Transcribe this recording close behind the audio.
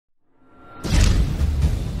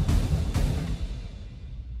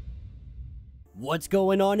What's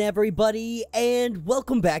going on, everybody, and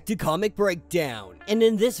welcome back to Comic Breakdown. And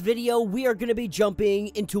in this video, we are going to be jumping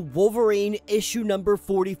into Wolverine issue number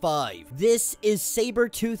 45. This is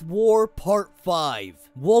Sabretooth War Part 5.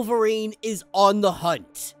 Wolverine is on the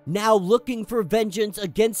hunt. Now looking for vengeance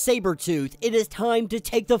against Sabretooth, it is time to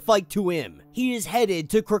take the fight to him. He is headed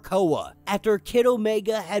to Krakoa after Kid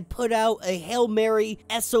Omega had put out a Hail Mary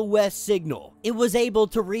SOS signal. It was able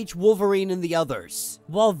to reach Wolverine and the others.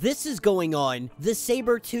 While this is going on, the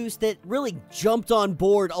Sabretooths that really jumped on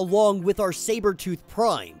board along with our Sabretooth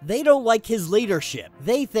Prime, they don't like his leadership.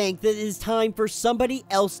 They think that it is time for somebody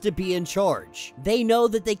else to be in charge. They know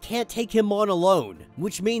that they can't take him on alone,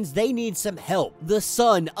 which means they need some help. The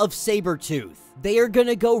son of Sabretooth. They are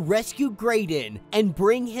gonna go rescue Graydon and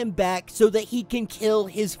bring him back so that he can kill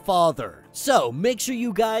his father. So make sure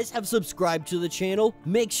you guys have subscribed to the channel,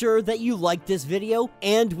 make sure that you like this video,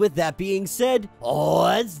 and with that being said,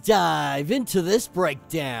 let's dive into this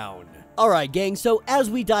breakdown. Alright gang, so as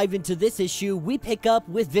we dive into this issue, we pick up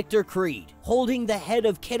with Victor Creed, holding the head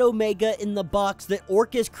of Kid Omega in the box that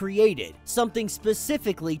Orcus created, something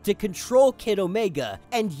specifically to control Kid Omega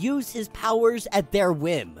and use his powers at their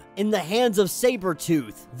whim. In the hands of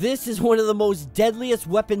Sabretooth, this is one of the most deadliest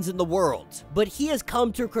weapons in the world, but he has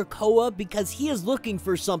come to Krakoa because he is looking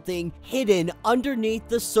for something hidden underneath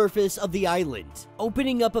the surface of the island.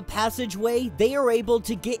 Opening up a passageway, they are able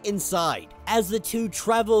to get inside. As the two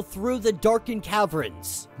travel through the darkened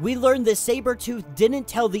caverns, we learn that Sabretooth didn't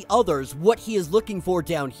tell the others what he is looking for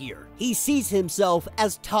down here. He sees himself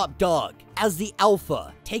as top dog, as the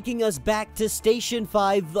Alpha, taking us back to Station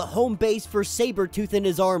 5, the home base for Sabretooth and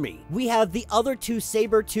his army. We have the other two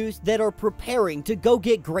Sabretooths that are preparing to go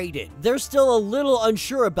get Graydon. They're still a little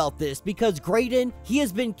unsure about this because Graydon, he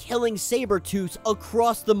has been killing Sabretooths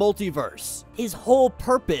across the multiverse. His whole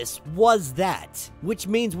purpose was that, which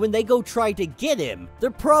means when they go try to get him, they're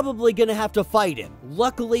probably gonna have to fight him.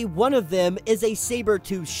 Luckily, one of them is a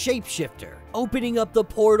Sabretooth shapeshifter. Opening up the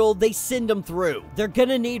portal, they send him through. They're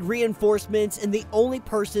gonna need reinforcements, and the only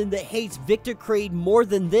person that hates Victor Creed more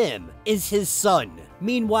than them is his son.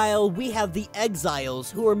 Meanwhile, we have the Exiles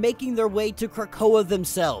who are making their way to Krakoa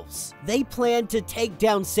themselves. They plan to take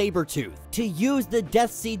down Sabretooth, to use the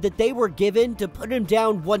Death Seed that they were given to put him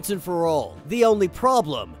down once and for all. The only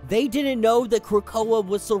problem, they didn't know that Krakoa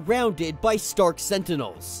was surrounded by Stark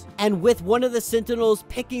Sentinels. And with one of the Sentinels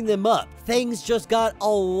picking them up, things just got a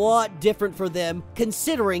lot different for them,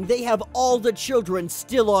 considering they have all the children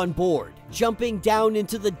still on board. Jumping down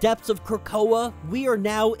into the depths of Krakoa, we are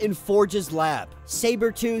now in Forge's lab.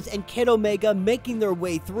 Sabretooth and Kid Omega making their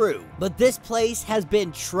way through, but this place has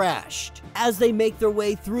been trashed. As they make their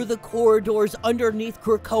way through the corridors underneath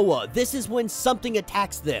Krakoa, this is when something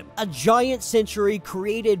attacks them. A giant sentry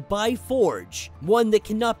created by Forge, one that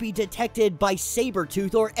cannot be detected by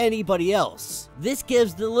Sabretooth or anybody else. This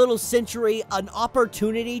gives the little sentry an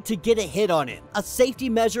opportunity to get a hit on him. A safety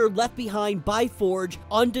measure left behind by Forge,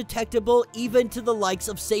 undetectable even to the likes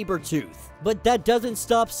of Sabretooth. But that doesn't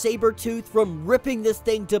stop Sabretooth from ripping this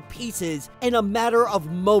thing to pieces in a matter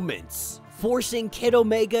of moments, forcing Kid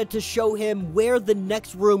Omega to show him where the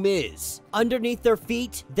next room is. Underneath their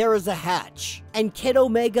feet, there is a hatch. And Kid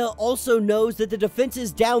Omega also knows that the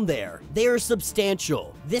defenses down there, they are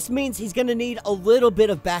substantial. This means he's gonna need a little bit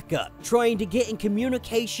of backup, trying to get in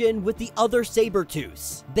communication with the other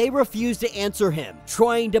Sabretooths. They refuse to answer him,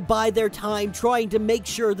 trying to buy their time, trying to make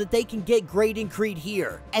sure that they can get Graydon Creed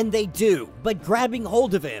here. And they do, but grabbing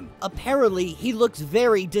hold of him, apparently he looks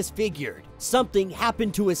very disfigured. Something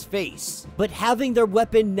happened to his face. But having their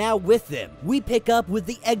weapon now with them, we pick up with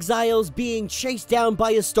the Exiles being chased down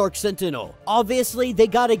by a Stark Sentinel. Obviously, they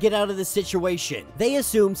gotta get out of this situation. They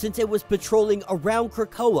assume since it was patrolling around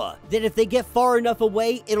Krakoa, that if they get far enough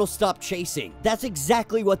away, it'll stop chasing. That's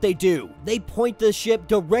exactly what they do. They point the ship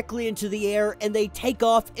directly into the air and they take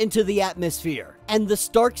off into the atmosphere. And the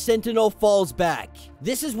Stark Sentinel falls back.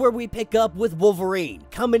 This is where we pick up with Wolverine,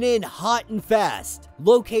 coming in hot and fast.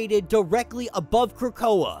 Located directly above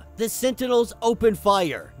Krakoa, the Sentinels open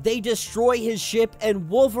fire. They destroy his ship and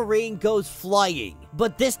Wolverine goes flying.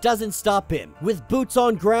 But this doesn't stop him. With boots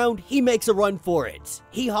on ground, he makes a run for it.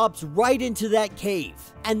 He hops right into that cave,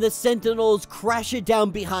 and the Sentinels crash it down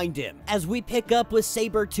behind him. As we pick up with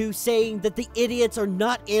Sabretooth saying that the idiots are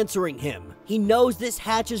not answering him. He knows this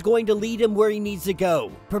hatch is going to lead him where he needs to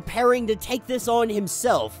go. Preparing to take this on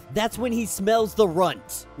himself, that's when he smells the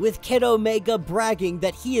runt. With Kid Omega bragging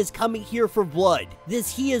that he is coming here for blood.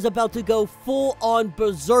 He is about to go full-on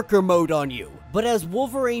berserker mode on you. But as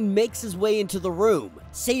Wolverine makes his way into the room,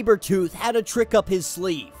 Sabretooth had a trick up his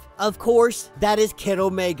sleeve. Of course, that is Kid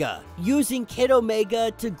Omega, using Kid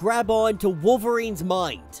Omega to grab on to Wolverine's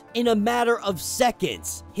mind. In a matter of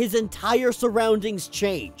seconds, his entire surroundings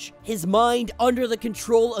change, his mind under the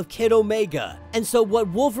control of Kid Omega. And so what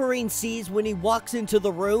Wolverine sees when he walks into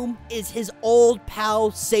the room is his old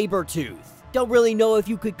pal Sabretooth. Don't really know if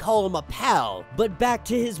you could call him a pal, but back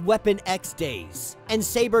to his Weapon X days. And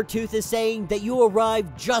Sabretooth is saying that you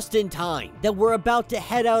arrived just in time, that we're about to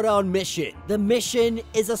head out on mission. The mission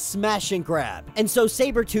is a smash and grab. And so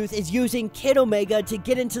Sabretooth is using Kid Omega to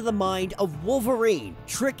get into the mind of Wolverine,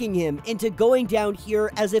 tricking him into going down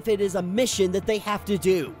here as if it is a mission that they have to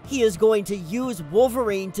do. He is going to use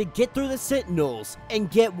Wolverine to get through the Sentinels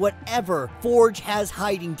and get whatever Forge has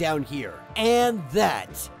hiding down here. And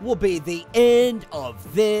that will be the end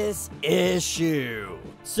of this issue.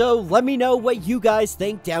 So let me know what you guys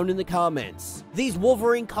think down in the comments. These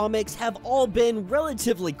Wolverine comics have all been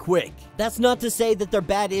relatively quick. That's not to say that they're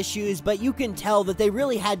bad issues, but you can tell that they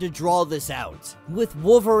really had to draw this out. With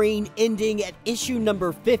Wolverine ending at issue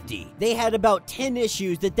number 50, they had about 10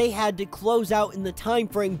 issues that they had to close out in the time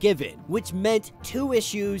frame given, which meant 2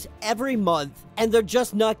 issues every month, and they're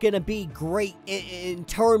just not going to be great in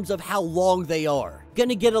terms of how long they are.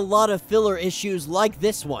 Gonna get a lot of filler issues like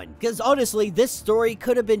this one, because honestly, this story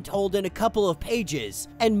could have been told in a couple of pages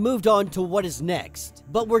and moved on to what is next.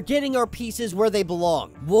 But we're getting our pieces where they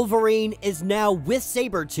belong. Wolverine is now with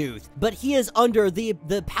Sabretooth, but he is under the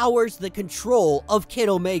powers, the control of Kid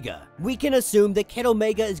Omega. We can assume that Kid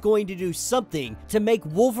Omega is going to do something to make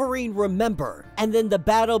Wolverine remember, and then the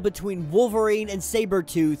battle between Wolverine and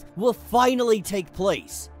Sabretooth will finally take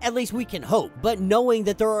place. At least we can hope, but knowing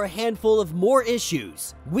that there are a handful of more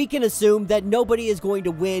issues, we can assume that nobody is going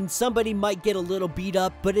to win. Somebody might get a little beat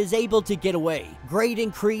up, but is able to get away.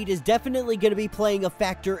 Graydon Creed is definitely going to be playing a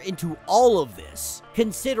factor into all of this,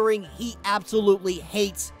 considering he absolutely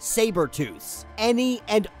hates Sabretooths. Any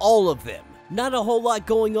and all of them. Not a whole lot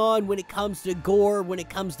going on when it comes to gore, when it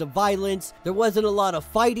comes to violence. There wasn't a lot of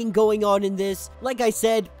fighting going on in this. Like I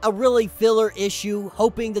said, a really filler issue,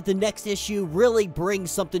 hoping that the next issue really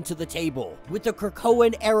brings something to the table. With the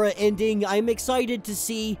Krakoan era ending, I'm excited to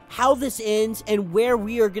see how this ends and where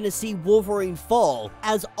we are going to see Wolverine fall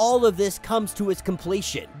as all of this comes to its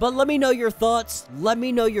completion. But let me know your thoughts, let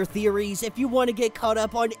me know your theories if you want to get caught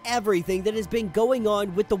up on everything that has been going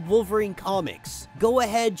on with the Wolverine comics. Go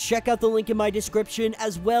ahead, check out the link in my description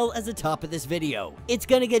as well as the top of this video. It's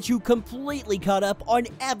gonna get you completely caught up on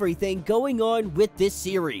everything going on with this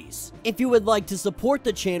series. If you would like to support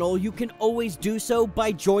the channel, you can always do so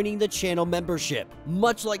by joining the channel membership.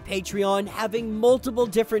 Much like Patreon, having multiple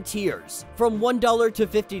different tiers, from $1 to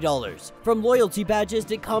 $50, from loyalty badges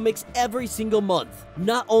to comics every single month.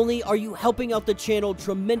 Not only are you helping out the channel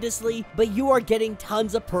tremendously, but you are getting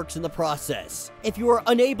tons of perks in the process. If you are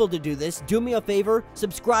unable to do this, do me a favor,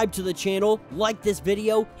 subscribe to the channel, like this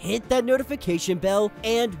video, hit that notification bell,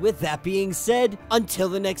 and with that being said, until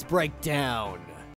the next breakdown.